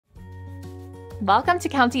Welcome to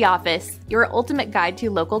County Office, your ultimate guide to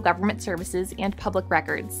local government services and public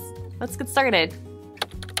records. Let's get started.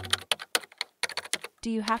 Do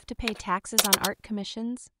you have to pay taxes on art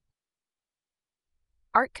commissions?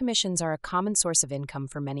 Art commissions are a common source of income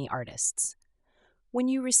for many artists. When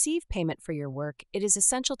you receive payment for your work, it is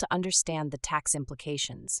essential to understand the tax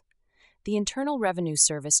implications. The Internal Revenue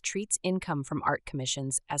Service treats income from art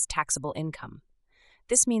commissions as taxable income.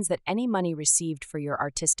 This means that any money received for your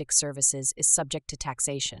artistic services is subject to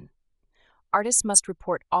taxation. Artists must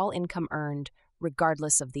report all income earned,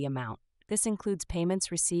 regardless of the amount. This includes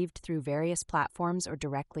payments received through various platforms or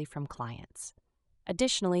directly from clients.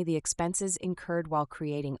 Additionally, the expenses incurred while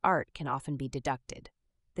creating art can often be deducted.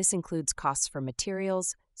 This includes costs for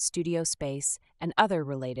materials, studio space, and other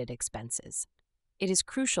related expenses. It is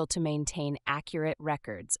crucial to maintain accurate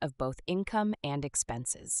records of both income and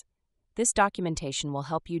expenses. This documentation will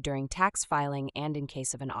help you during tax filing and in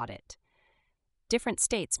case of an audit. Different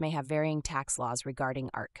states may have varying tax laws regarding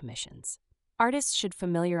art commissions. Artists should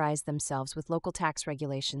familiarize themselves with local tax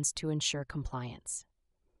regulations to ensure compliance.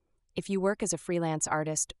 If you work as a freelance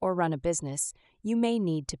artist or run a business, you may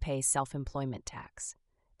need to pay self-employment tax.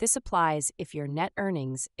 This applies if your net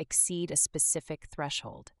earnings exceed a specific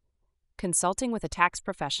threshold. Consulting with a tax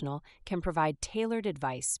professional can provide tailored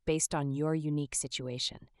advice based on your unique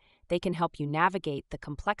situation. They can help you navigate the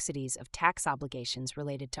complexities of tax obligations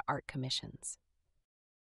related to art commissions.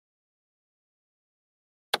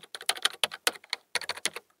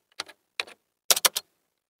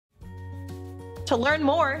 To learn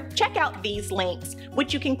more, check out these links,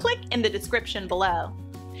 which you can click in the description below.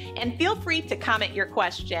 And feel free to comment your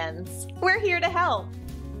questions. We're here to help.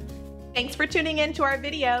 Thanks for tuning in to our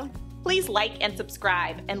video. Please like and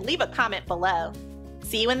subscribe and leave a comment below.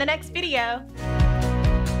 See you in the next video.